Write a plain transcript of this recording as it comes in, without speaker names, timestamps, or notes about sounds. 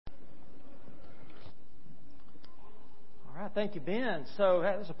Thank you, Ben. So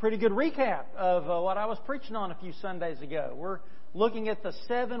that was a pretty good recap of what I was preaching on a few Sundays ago. We're looking at the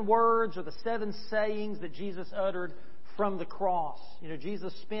 7 words or the 7 sayings that Jesus uttered from the cross. You know,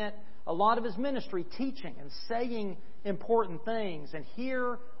 Jesus spent a lot of His ministry teaching and saying important things. And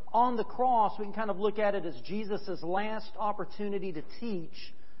here on the cross, we can kind of look at it as Jesus' last opportunity to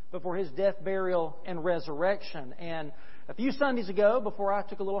teach before His death, burial, and resurrection. And a few Sundays ago, before I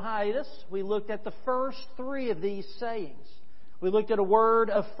took a little hiatus, we looked at the first 3 of these sayings. We looked at a word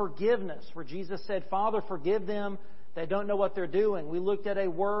of forgiveness, where Jesus said, "Father, forgive them. They don't know what they're doing." We looked at a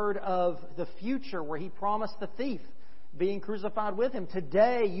word of the future, where He promised the thief, being crucified with Him,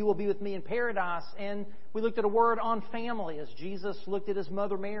 "Today you will be with me in paradise." And we looked at a word on family, as Jesus looked at His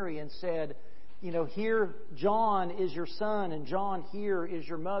mother Mary and said, you know, "Here John is your son, and John here is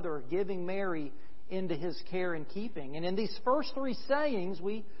your mother," giving Mary into His care and keeping. And in these first 3 sayings,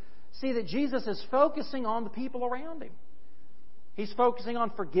 we see that Jesus is focusing on the people around Him. He's focusing on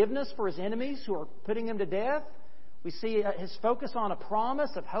forgiveness for His enemies who are putting Him to death. We see His focus on a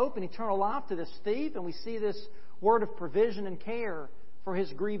promise of hope and eternal life to this thief. And we see this word of provision and care for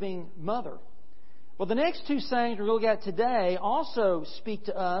His grieving mother. Well, the next 2 sayings we're going to look at today also speak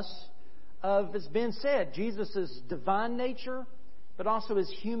to us of, as Ben said, Jesus' divine nature, but also His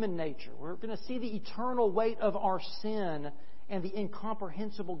human nature. We're going to see the eternal weight of our sin and the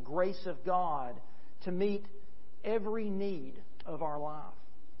incomprehensible grace of God to meet every need of our life.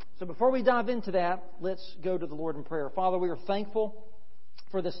 So before we dive into that, let's go to the Lord in prayer. Father, we are thankful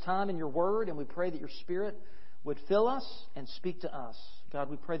for this time in Your Word, and we pray that Your Spirit would fill us and speak to us. God,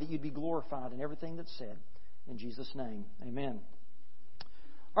 we pray that You'd be glorified in everything that's said. In Jesus' name, amen.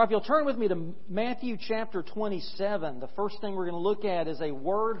 All right, if you'll turn with me to Matthew chapter 27, the first thing we're going to look at is a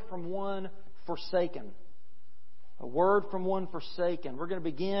word from one forsaken. A word from one forsaken. We're going to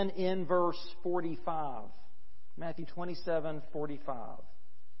begin in verse 45. Matthew 27:45.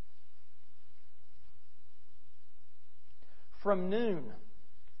 From noon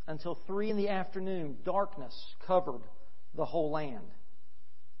until 3 in the afternoon, darkness covered the whole land.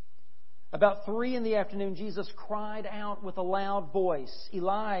 About 3 in the afternoon, Jesus cried out with a loud voice,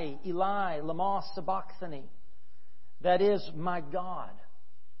 "Eli, Eli, lama sabachthani." That is, my God,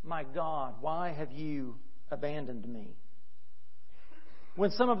 why have You abandoned me?"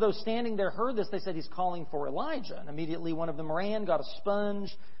 When some of those standing there heard this, they said, "He's calling for Elijah." And immediately one of them ran, got a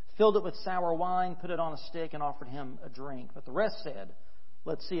sponge, filled it with sour wine, put it on a stick, and offered him a drink. But the rest said,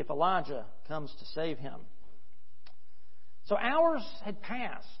 "Let's see if Elijah comes to save him." So hours had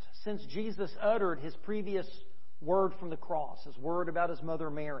passed since Jesus uttered His previous word from the cross, His word about His mother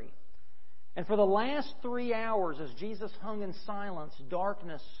Mary. And for the last 3 hours, as Jesus hung in silence,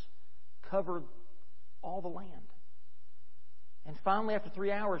 darkness covered all the land. And finally, after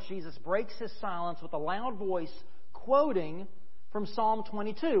 3 hours, Jesus breaks His silence with a loud voice, quoting from Psalm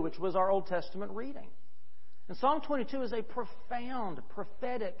 22, which was our Old Testament reading. And Psalm 22 is a profound,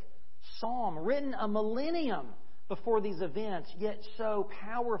 prophetic psalm written a millennium before these events, yet so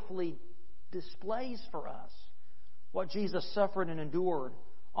powerfully displays for us what Jesus suffered and endured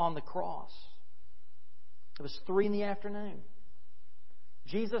on the cross. It was 3 in the afternoon.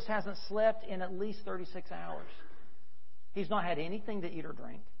 Jesus hasn't slept in at least 36 hours. He's not had anything to eat or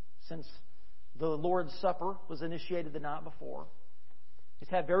drink since the Lord's Supper was initiated the night before. He's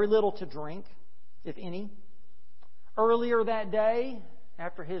had very little to drink, if any. Earlier that day,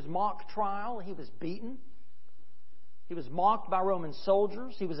 after His mock trial, He was beaten. He was mocked by Roman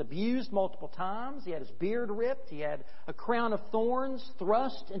soldiers. He was abused multiple times. He had His beard ripped. He had a crown of thorns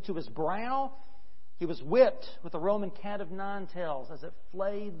thrust into His brow. He was whipped with a Roman cat of 9 tails as it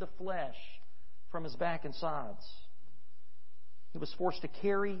flayed the flesh from His back and sides. He was forced to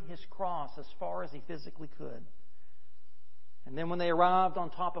carry His cross as far as He physically could. And then when they arrived on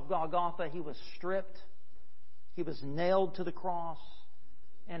top of Golgotha, He was stripped. He was nailed to the cross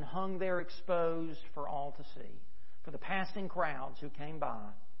and hung there exposed for all to see, for the passing crowds who came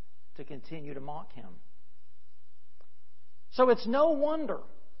by to continue to mock Him. So it's no wonder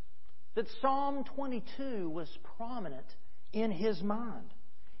that Psalm 22 was prominent in His mind.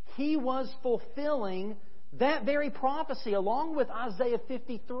 He was fulfilling that very prophecy along with Isaiah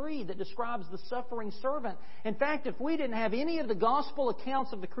 53 that describes the suffering servant. In fact, if we didn't have any of the gospel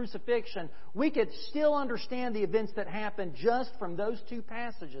accounts of the crucifixion, we could still understand the events that happened just from those 2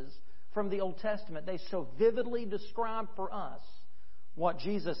 passages from the Old Testament. They so vividly describe for us what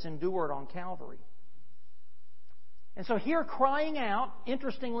Jesus endured on Calvary. And so here, crying out,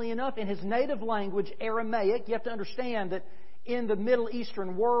 interestingly enough, in His native language, Aramaic, you have to understand that in the Middle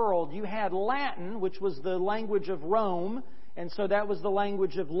Eastern world, you had Latin, which was the language of Rome, And so that was the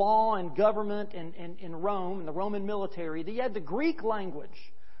language of law and government in Rome, and the Roman military. You had the Greek language,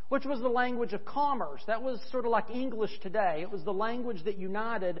 which was the language of commerce. That was sort of like English today. It was the language that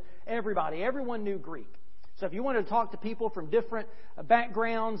united everybody. Everyone knew Greek. So if you wanted to talk to people from different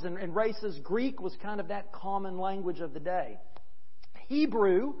backgrounds and races, Greek was kind of that common language of the day.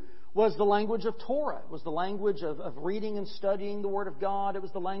 Hebrew was the language of Torah. It was the language of reading and studying the Word of God. It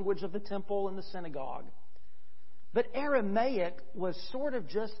was the language of the temple and the synagogue. But Aramaic was sort of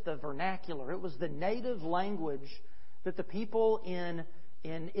just the vernacular. It was the native language that the people in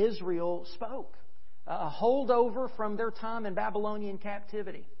Israel spoke, a holdover from their time in Babylonian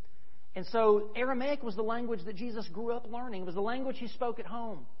captivity. And so Aramaic was the language that Jesus grew up learning. It was the language He spoke at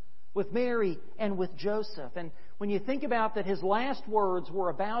home with Mary and with Joseph. And when you think about that, His last words were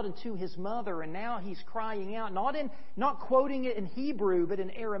about and to His mother, and now He's crying out, not quoting it in Hebrew, but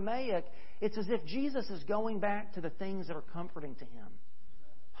in Aramaic. It's as if Jesus is going back to the things that are comforting to Him.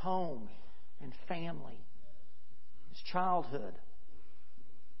 Home and family. His childhood.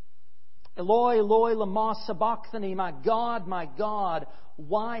 Eloi, Eloi, lama sabachthani, my God,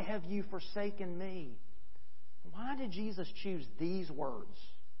 why have you forsaken me? Why did Jesus choose these words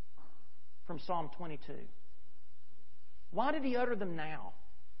from Psalm 22? Why did He utter them now?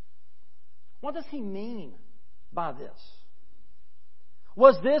 What does He mean by this?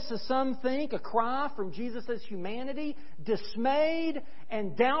 Was this, as some think, a cry from Jesus' humanity, dismayed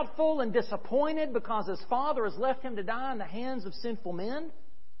and doubtful and disappointed because His Father has left Him to die in the hands of sinful men?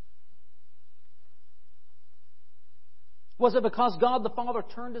 Was it because God the Father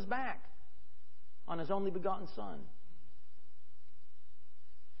turned His back on His only begotten Son?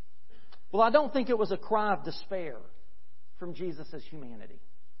 Well, I don't think it was a cry of despair from Jesus' humanity.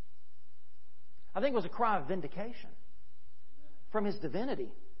 I think it was a cry of vindication from His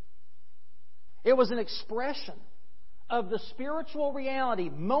divinity. It was an expression of the spiritual reality,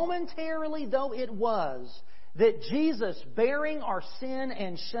 momentarily though it was, that Jesus, bearing our sin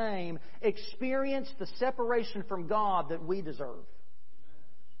and shame, experienced the separation from God that we deserve.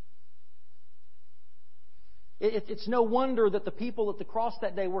 It's no wonder that the people at the cross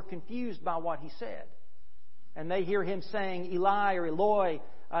that day were confused by what He said. And they hear Him saying Eli or Eloi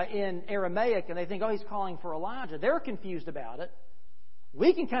in Aramaic, and they think, oh, He's calling for Elijah. They're confused about it.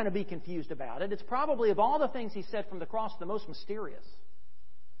 We can kind of be confused about it. It's probably, of all the things He said from the cross, the most mysterious.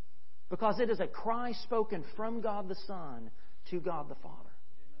 Because it is a cry spoken from God the Son to God the Father.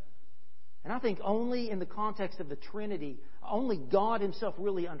 And I think only in the context of the Trinity, only God Himself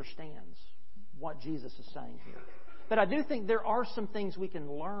really understands what Jesus is saying here. But I do think there are some things we can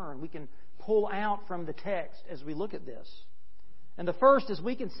learn, we can pull out from the text as we look at this. And the first is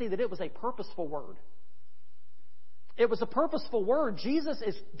we can see that it was a purposeful word. It was a purposeful word. Jesus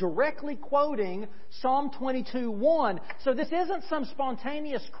is directly quoting Psalm 22:1. So this isn't some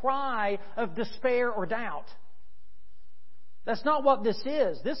spontaneous cry of despair or doubt. That's not what this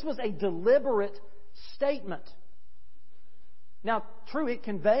is. This was a deliberate statement. Now, true, it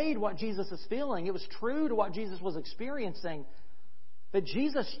conveyed what Jesus is feeling. It was true to what Jesus was experiencing. But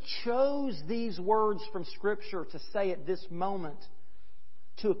Jesus chose these words from Scripture to say at this moment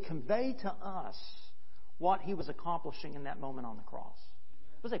to convey to us what He was accomplishing in that moment on the cross.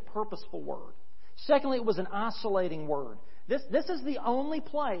 It was a purposeful word. Secondly, it was an isolating word. This is the only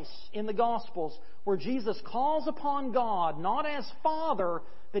place in the Gospels where Jesus calls upon God not as Father,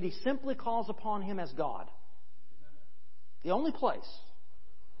 but He simply calls upon Him as God. The only place.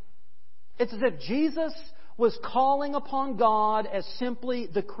 It's as if Jesus was calling upon God as simply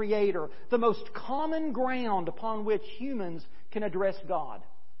the Creator, the most common ground upon which humans can address God.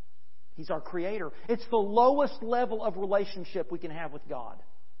 He's our Creator. It's the lowest level of relationship we can have with God.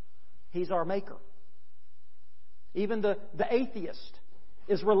 He's our Maker. Even the atheist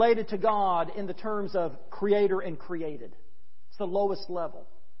is related to God in the terms of Creator and created. It's the lowest level.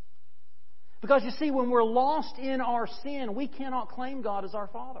 Because you see, when we're lost in our sin, we cannot claim God as our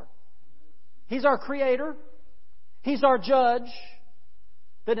Father. He's our Creator. He's our Judge.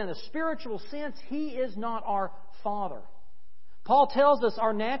 But in a spiritual sense, He is not our Father. Paul tells us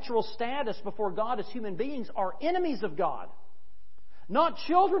our natural status before God as human beings are enemies of God. Not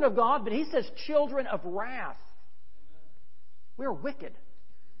children of God, but he says children of wrath. We're wicked,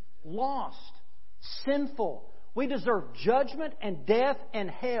 lost, sinful. We deserve judgment and death and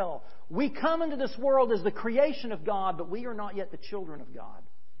hell. We come into this world as the creation of God, but we are not yet the children of God.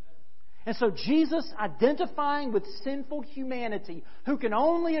 And so Jesus, identifying with sinful humanity, who can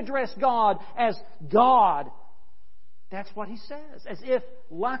only address God as God, that's what He says. As if,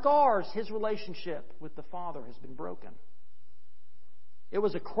 like ours, His relationship with the Father has been broken. It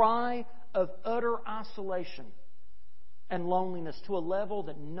was a cry of utter isolation and loneliness to a level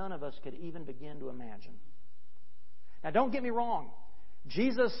that none of us could even begin to imagine. Now, don't get me wrong.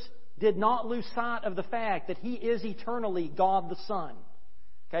 Jesus did not lose sight of the fact that He is eternally God the Son.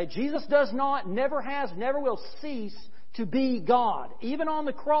 Okay? Jesus does not, never has, never will cease to be God. Even on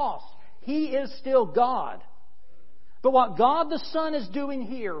the cross, He is still God. But what God the Son is doing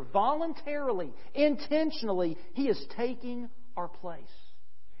here, voluntarily, intentionally, He is taking our place.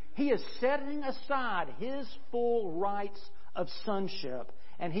 He is setting aside His full rights of sonship,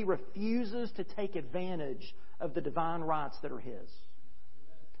 and He refuses to take advantage of the divine rights that are His.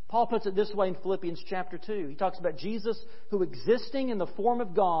 Paul puts it this way in Philippians chapter 2. He talks about Jesus who, existing in the form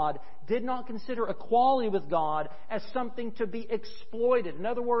of God, did not consider equality with God as something to be exploited. In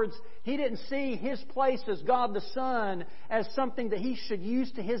other words, He didn't see His place as God the Son as something that He should use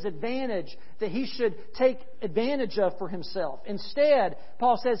to His advantage, that He should take advantage of for Himself. Instead,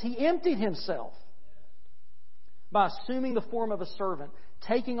 Paul says He emptied Himself by assuming the form of a servant,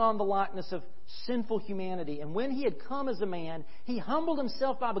 taking on the likeness of sinful humanity. And when He had come as a man, He humbled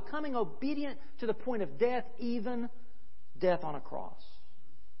Himself by becoming obedient to the point of death, even death on a cross.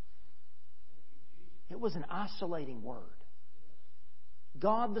 It was an isolating word.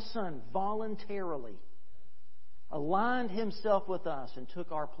 God the Son voluntarily aligned Himself with us and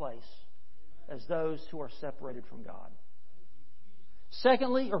took our place as those who are separated from God.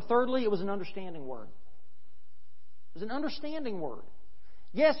 Thirdly, it was an understanding word. It was an understanding word.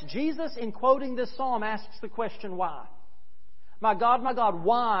 Yes, Jesus, in quoting this psalm, asks the question, why? My God,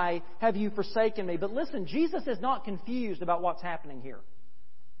 why have you forsaken me? But listen, Jesus is not confused about what's happening here.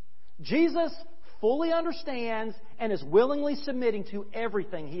 Jesus fully understands and is willingly submitting to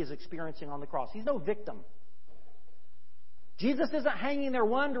everything He is experiencing on the cross. He's no victim. Jesus isn't hanging there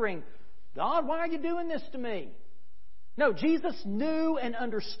wondering, God, why are you doing this to me? No, Jesus knew and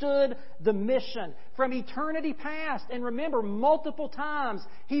understood the mission from eternity past. And remember, multiple times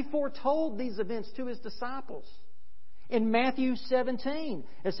He foretold these events to His disciples. In Matthew 17,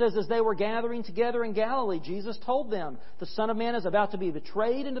 it says, as they were gathering together in Galilee, Jesus told them, the Son of Man is about to be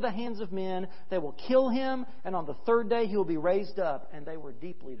betrayed into the hands of men. They will kill Him, and on the third day He will be raised up. And they were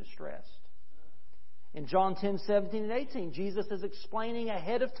deeply distressed. In John 10, 17 and 18, Jesus is explaining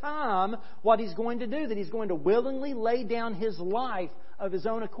ahead of time what He's going to do, that He's going to willingly lay down His life of His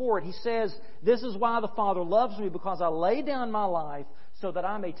own accord. He says, this is why the Father loves me, because I lay down my life so that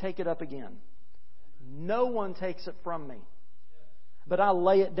I may take it up again. No one takes it from me, but I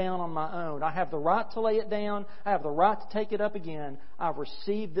lay it down on my own. I have the right to lay it down. I have the right to take it up again. I've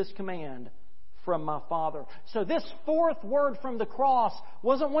received this command from my Father. So this fourth word from the cross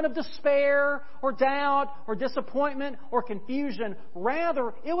wasn't one of despair or doubt or disappointment or confusion.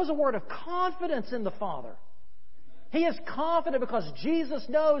 Rather, it was a word of confidence in the Father. He is confident because Jesus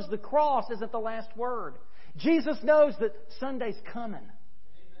knows the cross isn't the last word. Jesus knows that Sunday's coming.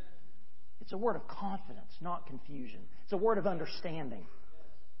 It's a word of confidence, not confusion. It's a word of understanding.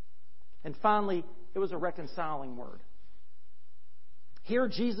 And finally, it was a reconciling word. Here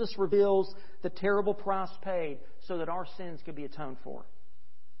Jesus reveals the terrible price paid so that our sins could be atoned for.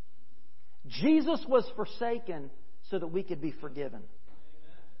 Jesus was forsaken so that we could be forgiven.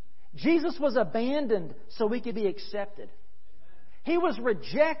 Jesus was abandoned so we could be accepted. He was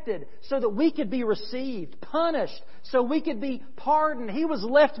rejected so that we could be received, punished so we could be pardoned. He was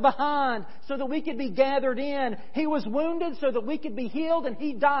left behind so that we could be gathered in. He was wounded so that we could be healed, and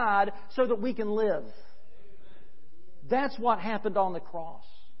He died so that we can live. That's what happened on the cross.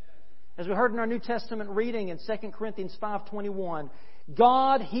 As we heard in our New Testament reading in 2 Corinthians 5:21,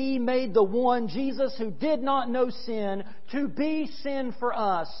 God, He made the one, Jesus, who did not know sin, to be sin for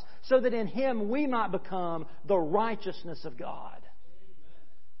us, so that in Him we might become the righteousness of God.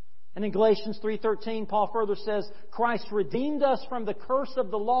 And in Galatians 3:13, Paul further says, Christ redeemed us from the curse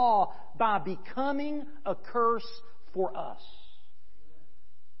of the law by becoming a curse for us.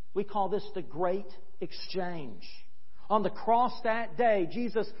 We call this the great exchange. On the cross that day,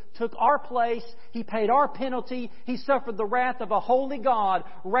 Jesus took our place. He paid our penalty. He suffered the wrath of a holy God.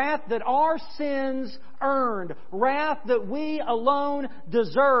 Wrath that our sins earned. Wrath that we alone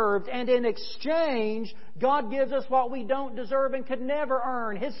deserved. And in exchange, God gives us what we don't deserve and could never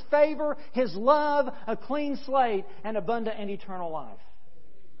earn. His favor, His love, a clean slate, and abundant and eternal life.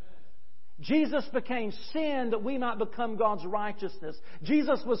 Jesus became sin that we might become God's righteousness.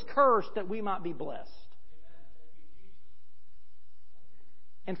 Jesus was cursed that we might be blessed.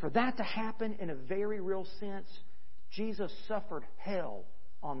 And for that to happen in a very real sense, Jesus suffered hell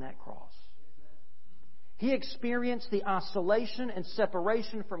on that cross. He experienced the isolation and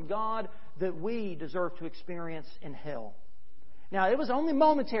separation from God that we deserve to experience in hell. Now, it was only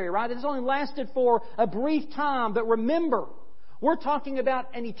momentary, right? It has only lasted for a brief time. But remember, we're talking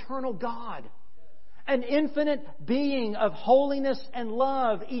about an eternal God. An infinite being of holiness and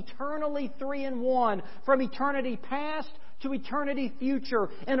love, eternally three in one, from eternity past to eternity future,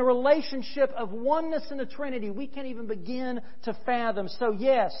 in a relationship of oneness in the Trinity we can't even begin to fathom. So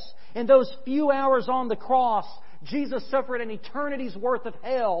yes, in those few hours on the cross, Jesus suffered an eternity's worth of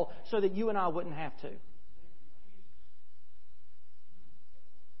hell so that you and I wouldn't have to.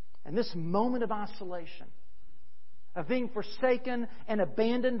 And this moment of isolation, of being forsaken and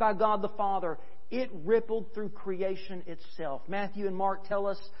abandoned by God the Father, it rippled through creation itself. Matthew and Mark tell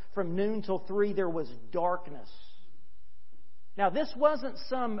us from noon till 3 there was darkness. Now, this wasn't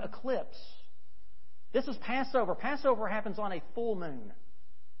some eclipse. This is Passover. Passover happens on a full moon.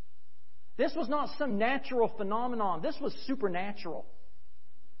 This was not some natural phenomenon. This was supernatural.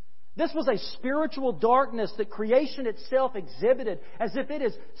 This was a spiritual darkness that creation itself exhibited, as if it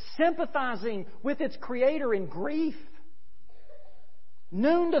is sympathizing with its Creator in grief.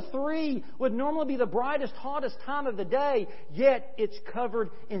 Noon to 3 would normally be the brightest, hottest time of the day, yet it's covered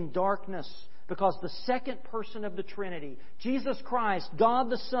in darkness. Because the second person of the Trinity, Jesus Christ, God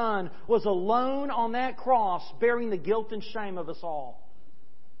the Son, was alone on that cross bearing the guilt and shame of us all.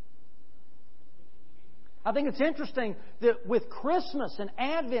 I think it's interesting that with Christmas and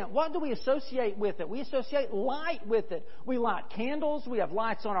Advent, what do we associate with it? We associate light with it. We light candles. We have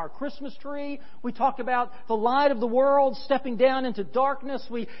lights on our Christmas tree. We talk about the light of the world stepping down into darkness.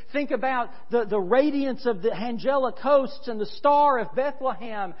 We think about the radiance of the angelic hosts and the star of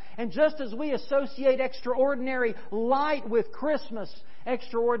Bethlehem. And just as we associate extraordinary light with Christmas,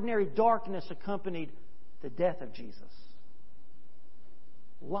 extraordinary darkness accompanied the death of Jesus.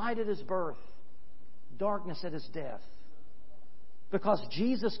 Light at His birth. Darkness at His death. Because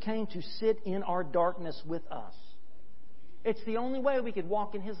Jesus came to sit in our darkness with us. It's the only way we could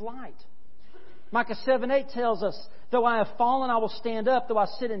walk in His light. Micah 7:8 tells us, though I have fallen, I will stand up. Though I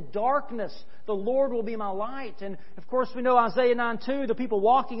sit in darkness, the Lord will be my light. And of course we know Isaiah 9:2, the people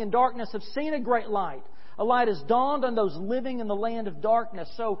walking in darkness have seen a great light. A light has dawned on those living in the land of darkness.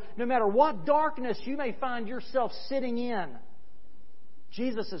 So no matter what darkness you may find yourself sitting in,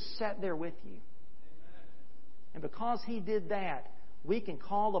 Jesus has sat there with you. And because He did that, we can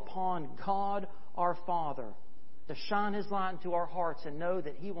call upon God our Father to shine His light into our hearts and know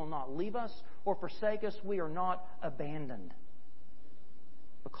that He will not leave us or forsake us. We are not abandoned.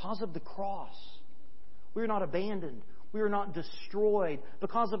 Because of the cross, we are not abandoned. We are not destroyed.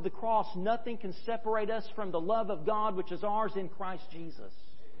 Because of the cross, nothing can separate us from the love of God which is ours in Christ Jesus.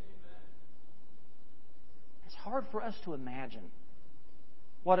 It's hard for us to imagine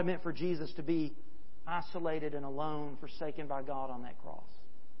what it meant for Jesus to be isolated and alone, forsaken by God on that cross.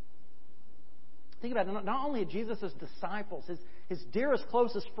 Think about it. Not only Jesus' disciples, his dearest,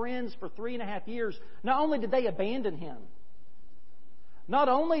 closest friends for 3.5 years, not only did they abandon Him, not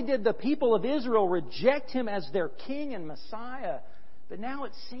only did the people of Israel reject Him as their King and Messiah, but now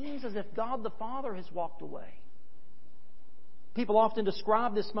it seems as if God the Father has walked away. People often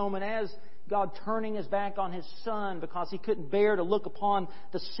describe this moment as God turning His back on His Son because He couldn't bear to look upon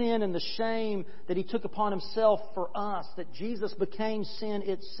the sin and the shame that He took upon Himself for us, that Jesus became sin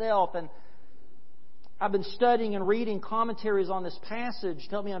itself. And I've been studying and reading commentaries on this passage to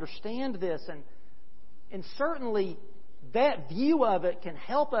help me understand this. And certainly that view of it can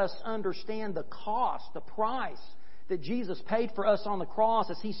help us understand the cost, the price that Jesus paid for us on the cross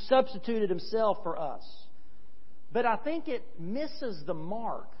as He substituted Himself for us. But I think it misses the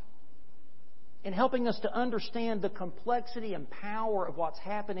mark in helping us to understand the complexity and power of what's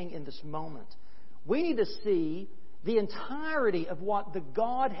happening in this moment. We need to see the entirety of what the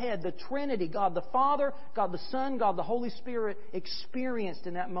Godhead, the Trinity, God the Father, God the Son, God the Holy Spirit experienced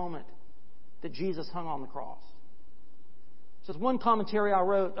in that moment that Jesus hung on the cross. So one commentary I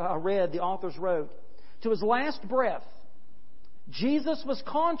read, the authors wrote, to His last breath, Jesus was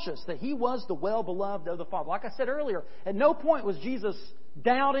conscious that He was the well-beloved of the Father. Like I said earlier, at no point was Jesus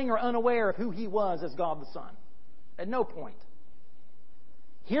doubting or unaware of who He was as God the Son. At no point.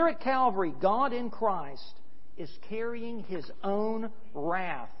 Here at Calvary, God in Christ is carrying His own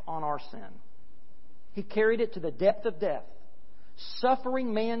wrath on our sin. He carried it to the depth of death,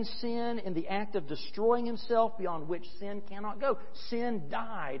 suffering man's sin in the act of destroying himself beyond which sin cannot go. Sin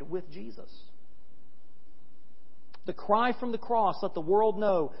died with Jesus. The cry from the cross let the world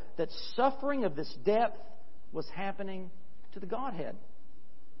know that suffering of this depth was happening to the Godhead.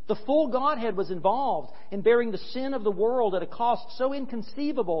 The full Godhead was involved in bearing the sin of the world at a cost so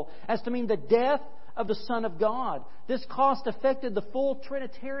inconceivable as to mean the death of the Son of God. This cost affected the full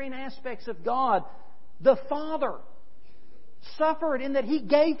Trinitarian aspects of God. The Father, suffered in that He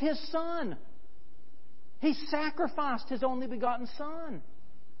gave His Son. He sacrificed His only begotten Son.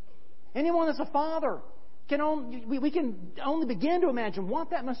 Anyone that's a father we can only begin to imagine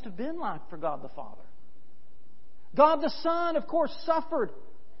what that must have been like for God the Father. God the Son, of course, suffered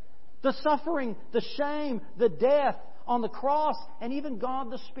the suffering, the shame, the death on the cross, and even God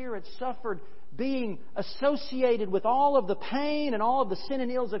the Spirit suffered being associated with all of the pain and all of the sin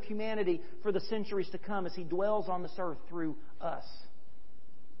and ills of humanity for the centuries to come as He dwells on this earth through us.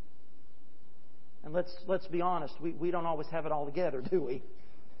 And let's be honest, we don't always have it all together, do we?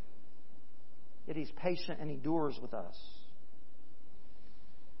 Yet He's patient and endures with us.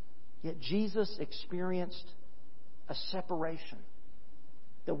 Yet Jesus experienced a separation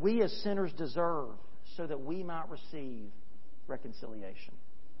that we as sinners deserve so that we might receive reconciliation.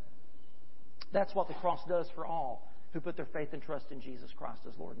 That's what the cross does for all who put their faith and trust in Jesus Christ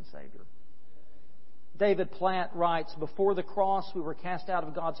as Lord and Savior. David Platt writes, "Before the cross we were cast out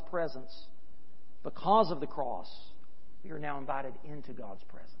of God's presence. Because of the cross, we are now invited into God's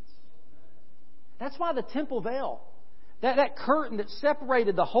presence." That's why the temple veil, that curtain that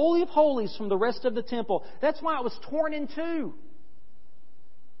separated the Holy of Holies from the rest of the temple, that's why it was torn in two.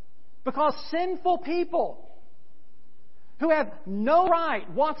 Because sinful people who have no right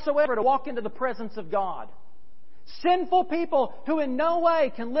whatsoever to walk into the presence of God, sinful people who in no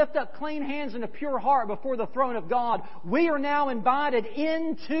way can lift up clean hands and a pure heart before the throne of God, we are now invited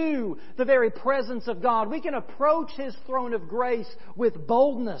into the very presence of God. We can approach His throne of grace with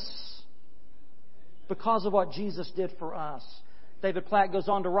boldness because of what Jesus did for us. David Platt goes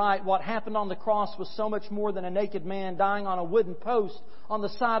on to write, "What happened on the cross was so much more than a naked man dying on a wooden post on the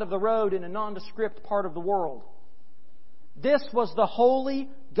side of the road in a nondescript part of the world. This was the holy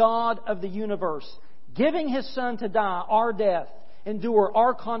God of the universe, giving His Son to die our death, endure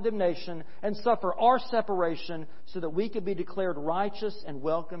our condemnation, and suffer our separation so that we could be declared righteous and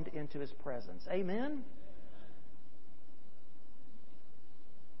welcomed into His presence." Amen?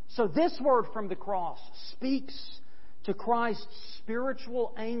 So this word from the cross speaks to Christ's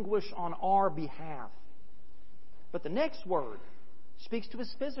spiritual anguish on our behalf. But the next word speaks to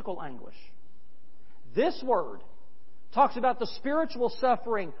His physical anguish. This word talks about the spiritual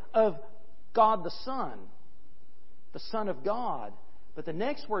suffering of God the Son of God. But the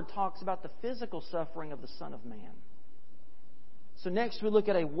next word talks about the physical suffering of the Son of Man. So next we look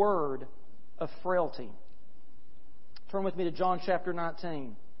at a word of frailty. Turn with me to John chapter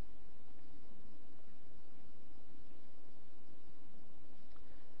 19.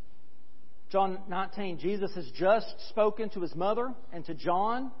 John 19, Jesus has just spoken to His mother and to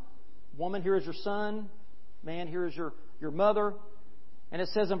John. "Woman, here is your son. Man, here is your mother." And it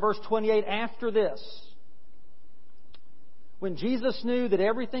says in verse 28, "After this, when Jesus knew that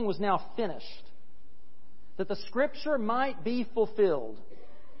everything was now finished, that the Scripture might be fulfilled,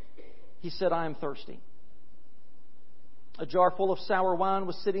 He said, 'I am thirsty.' A jar full of sour wine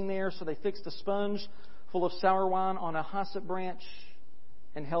was sitting there, so they fixed a sponge full of sour wine on a hyssop branch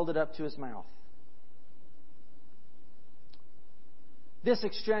and held it up to His mouth." This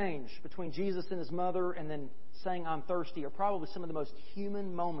exchange between Jesus and His mother and then saying, "I'm thirsty," are probably some of the most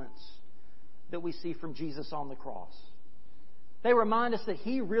human moments that we see from Jesus on the cross. They remind us that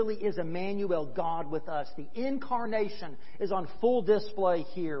He really is Emmanuel, God with us. The incarnation is on full display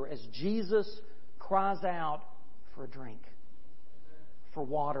here as Jesus cries out for a drink, for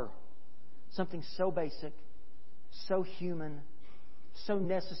water. Something so basic, so human, so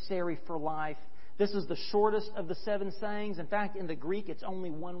necessary for life. This is the shortest of the 7 sayings. In fact, in the Greek, it's only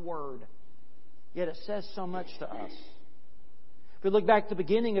one word. Yet it says so much to us. If we look back to the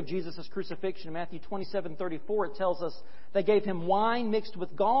beginning of Jesus' crucifixion, in Matthew 27:34, it tells us they gave Him wine mixed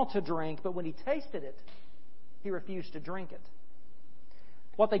with gall to drink, but when He tasted it, He refused to drink it.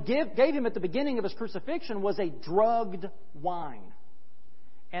 What they gave Him at the beginning of His crucifixion was a drugged wine.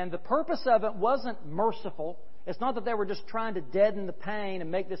 And the purpose of it wasn't merciful. It's not that they were just trying to deaden the pain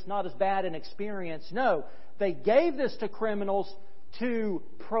and make this not as bad an experience. No, they gave this to criminals to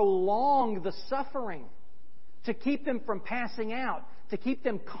prolong the suffering, to keep them from passing out, to keep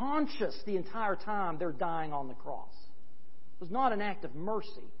them conscious the entire time they're dying on the cross. It was not an act of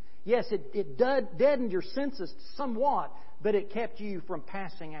mercy. Yes, it deadened your senses somewhat, but it kept you from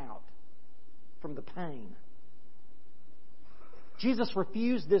passing out from the pain. Jesus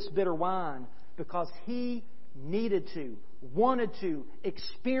refused this bitter wine because He needed to, wanted to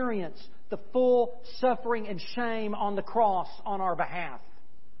experience the full suffering and shame on the cross on our behalf.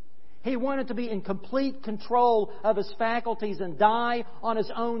 He wanted to be in complete control of His faculties and die on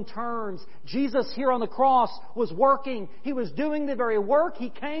His own terms. Jesus here on the cross was working. He was doing the very work He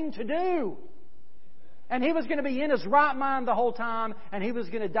came to do. And He was going to be in His right mind the whole time, and He was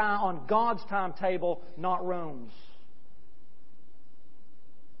going to die on God's timetable, not Rome's.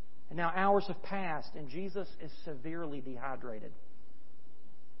 And now hours have passed, and Jesus is severely dehydrated.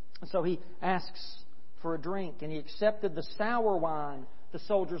 And so He asks for a drink, and He accepted the sour wine the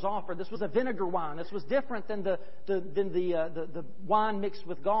soldiers offered. This was a vinegar wine. This was different than the wine mixed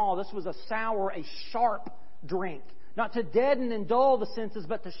with gall. This was a sour, a sharp drink. Not to deaden and dull the senses,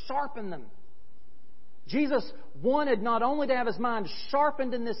 but to sharpen them. Jesus wanted not only to have His mind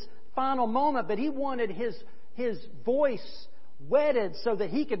sharpened in this final moment, but He wanted His voice whetted so that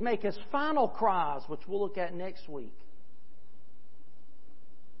He could make His final cries, which we'll look at next week.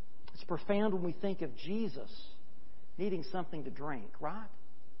 It's profound when we think of Jesus needing something to drink, right?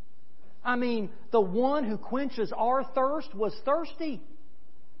 I mean, the one who quenches our thirst was thirsty.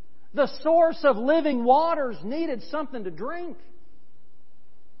 The source of living waters needed something to drink.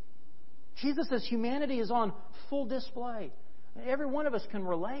 Jesus' humanity is on full display. Every one of us can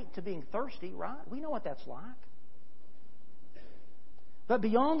relate to being thirsty, right? We know what that's like. But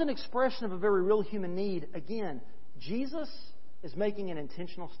beyond an expression of a very real human need, again, Jesus is making an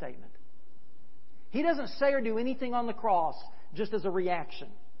intentional statement. He doesn't say or do anything on the cross just as a reaction.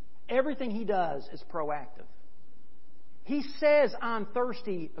 Everything He does is proactive. He says, I'm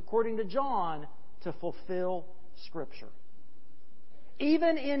thirsty, according to John, to fulfill Scripture.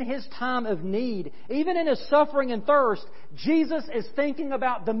 Even in His time of need, even in His suffering and thirst, Jesus is thinking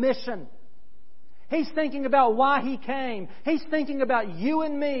about the mission. He's thinking about why He came. He's thinking about you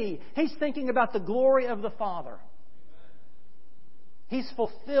and me. He's thinking about the glory of the Father. He's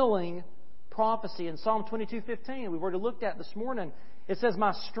fulfilling prophecy. In Psalm 22:15, we've already looked at this morning, it says,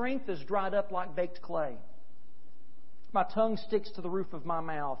 my strength is dried up like baked clay. My tongue sticks to the roof of my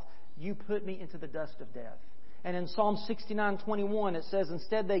mouth. You put me into the dust of death. And in Psalm 69:21, it says,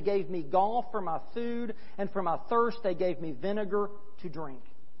 instead they gave me gall for my food, and for my thirst they gave me vinegar to drink.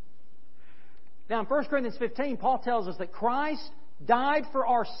 Now in 1 Corinthians 15, Paul tells us that Christ died for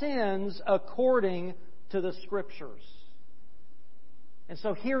our sins according to the Scriptures. And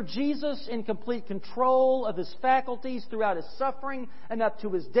so here Jesus, in complete control of His faculties throughout His suffering and up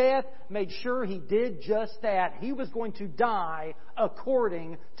to His death, made sure He did just that. He was going to die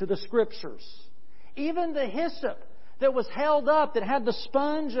according to the Scriptures. Even the hyssop that was held up, that had the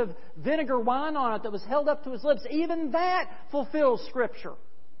sponge of vinegar wine on it, that was held up to His lips, even that fulfills Scripture.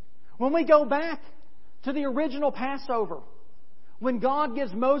 When we go back to the original Passover, when God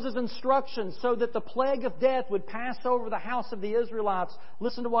gives Moses instructions so that the plague of death would pass over the house of the Israelites,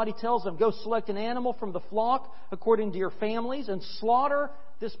 listen to what He tells them. Go select an animal from the flock according to your families and slaughter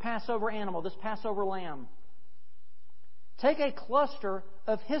this Passover animal, this Passover lamb. Take a cluster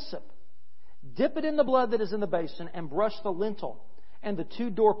of hyssop, dip it in the blood that is in the basin, and brush the lintel and the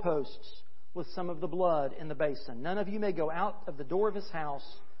 2 doorposts with some of the blood in the basin. None of you may go out of the door of his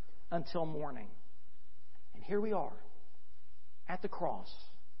house until morning. And here we are at the cross,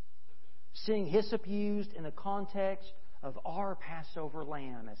 seeing hyssop used in the context of our Passover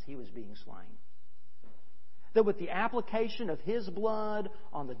lamb as He was being slain. That with the application of His blood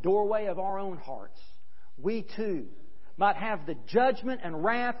on the doorway of our own hearts, we too might have the judgment and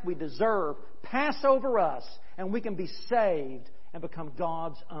wrath we deserve pass over us, and we can be saved and become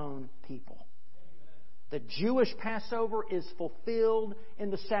God's own people. The Jewish Passover is fulfilled in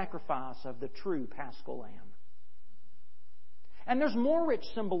the sacrifice of the true Paschal Lamb. And there's more rich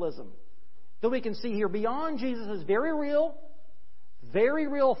symbolism that we can see here beyond Jesus' very real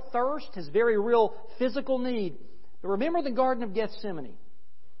thirst, His very real physical need. But remember the Garden of Gethsemane.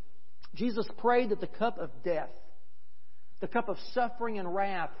 Jesus prayed that the cup of death, the cup of suffering and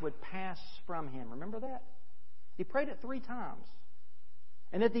wrath would pass from Him. Remember that? He prayed it 3 times.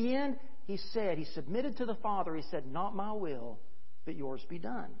 And at the end, He submitted to the Father. He said, not my will, but yours be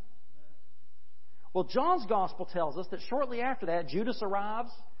done. Well, John's Gospel tells us that shortly after that, Judas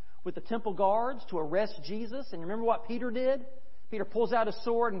arrives with the temple guards to arrest Jesus. And remember what Peter did? Peter pulls out his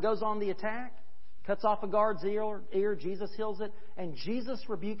sword and goes on the attack, cuts off a guard's ear. Jesus heals it. And Jesus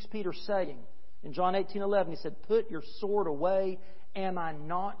rebukes Peter, saying, in John 18:11, He said, put your sword away. Am I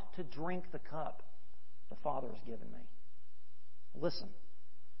not to drink the cup the Father has given me? Listen,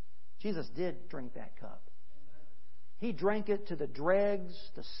 Jesus did drink that cup. He drank it to the dregs,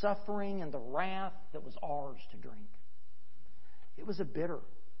 the suffering and the wrath that was ours to drink. It was a bitter,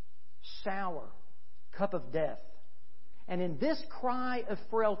 sour cup of death. And in this cry of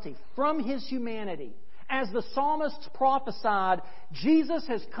frailty from His humanity, as the psalmist prophesied, Jesus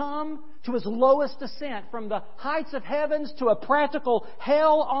has come to His lowest descent from the heights of heavens to a practical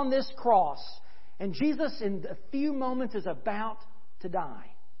hell on this cross. And Jesus, in a few moments, is about to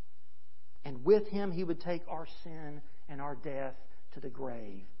die. And with Him He would take our sin and our death to the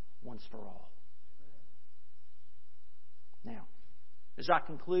grave once for all. Now, as I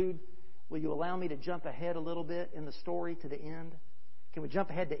conclude, will you allow me to jump ahead a little bit in the story to the end? Can we jump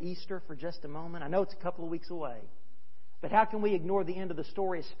ahead to Easter for just a moment? I know it's a couple of weeks away. But how can we ignore the end of the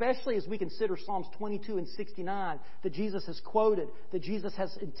story, especially as we consider Psalms 22 and 69 that Jesus has quoted, that Jesus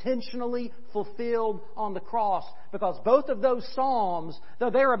has intentionally fulfilled on the cross? Because both of those Psalms,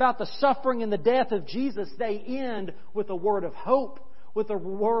 though they're about the suffering and the death of Jesus, they end with a word of hope, with a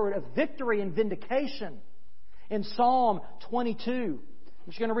word of victory and vindication. In Psalm 22, I'm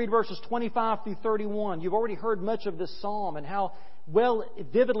just going to read verses 25 through 31. You've already heard much of this psalm and how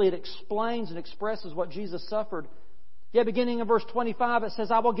vividly it explains and expresses what Jesus suffered. Yet beginning in verse 25, it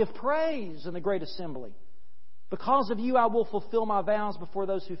says, I will give praise in the great assembly. Because of you, I will fulfill my vows before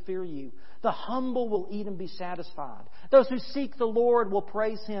those who fear you. The humble will eat and be satisfied. Those who seek the Lord will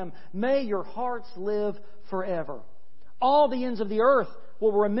praise Him. May your hearts live forever. All the ends of the earth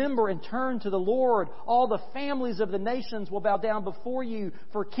will remember and turn to the Lord. All the families of the nations will bow down before you.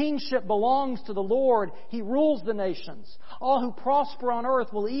 For kingship belongs to the Lord. He rules the nations. All who prosper on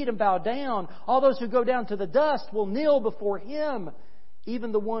earth will eat and bow down. All those who go down to the dust will kneel before Him,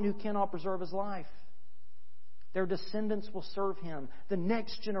 even the one who cannot preserve his life. Their descendants will serve Him. The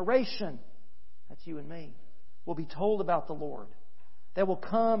next generation, that's you and me, will be told about the Lord. They will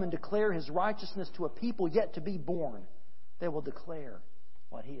come and declare His righteousness to a people yet to be born. They will declare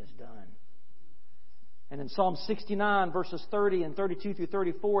what He has done. And in Psalm 69, verses 30 and 32 through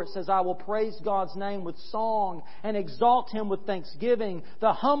 34, it says, I will praise God's name with song and exalt Him with thanksgiving.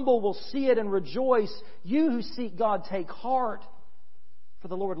 The humble will see it and rejoice. You who seek God, take heart. For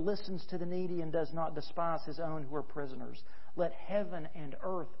the Lord listens to the needy and does not despise His own who are prisoners. Let heaven and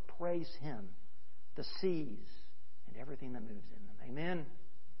earth praise Him, the seas and everything that moves in them. Amen.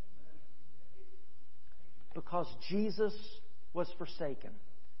 Because Jesus was forsaken,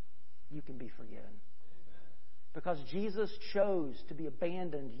 you can be forgiven. Because Jesus chose to be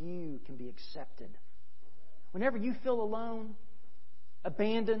abandoned, you can be accepted. Whenever you feel alone,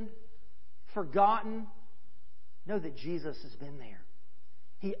 abandoned, forgotten, know that Jesus has been there.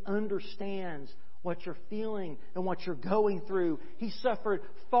 He understands what you're feeling and what you're going through. He suffered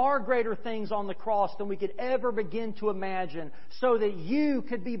far greater things on the cross than we could ever begin to imagine, so that you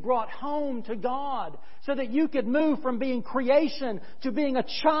could be brought home to God, so that you could move from being creation to being a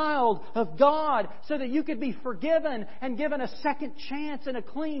child of God, so that you could be forgiven and given a second chance and a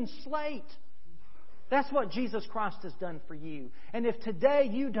clean slate. That's what Jesus Christ has done for you. And if today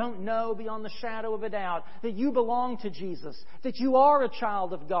you don't know beyond the shadow of a doubt that you belong to Jesus, that you are a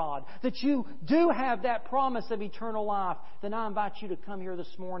child of God, that you do have that promise of eternal life, then I invite you to come here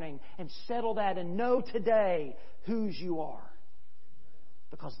this morning and settle that and know today whose you are.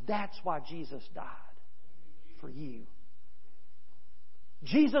 Because that's why Jesus died, for you.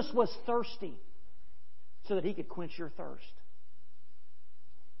 Jesus was thirsty so that He could quench your thirst.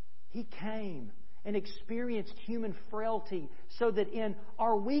 He came and experienced human frailty so that in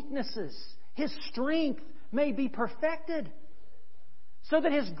our weaknesses, His strength may be perfected, so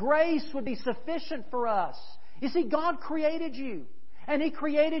that His grace would be sufficient for us. You see, God created you, and He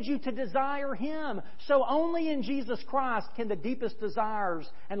created you to desire Him. So only in Jesus Christ can the deepest desires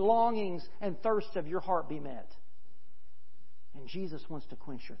and longings and thirsts of your heart be met. And Jesus wants to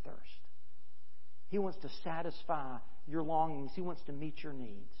quench your thirst. He wants to satisfy your longings. He wants to meet your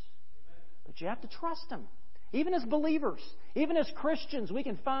needs. But you have to trust Him. Even as believers, even as Christians, we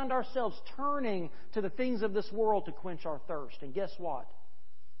can find ourselves turning to the things of this world to quench our thirst. And guess what?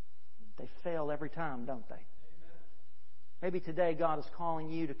 They fail every time, don't they? Maybe today God is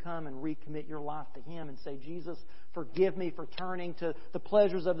calling you to come and recommit your life to Him and say, Jesus, forgive me for turning to the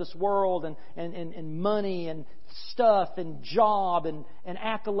pleasures of this world and money and stuff and job and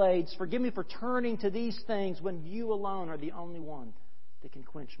accolades. Forgive me for turning to these things when You alone are the only one that can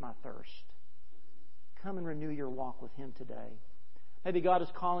quench my thirst. Come and renew your walk with Him today. Maybe God is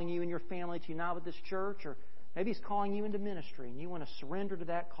calling you and your family to unite with this church, or maybe He's calling you into ministry and you want to surrender to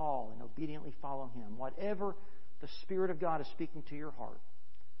that call and obediently follow Him. Whatever the Spirit of God is speaking to your heart,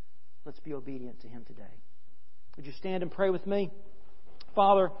 let's be obedient to Him today. Would you stand and pray with me?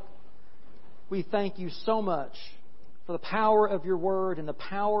 Father, we thank You so much for the power of Your Word and the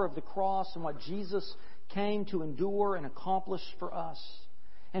power of the cross and what Jesus came to endure and accomplish for us.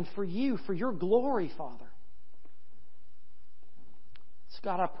 And for You, for Your glory, Father. So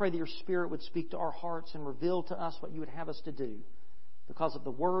God, I pray that Your Spirit would speak to our hearts and reveal to us what You would have us to do because of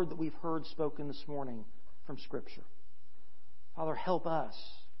the Word that we've heard spoken this morning from Scripture. Father, help us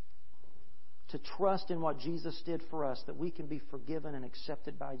to trust in what Jesus did for us, that we can be forgiven and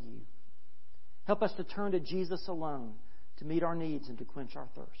accepted by You. Help us to turn to Jesus alone to meet our needs and to quench our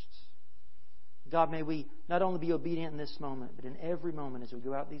thirsts. God, may we not only be obedient in this moment, but in every moment as we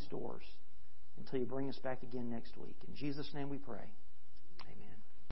go out these doors until you bring us back again next week. In Jesus' name we pray.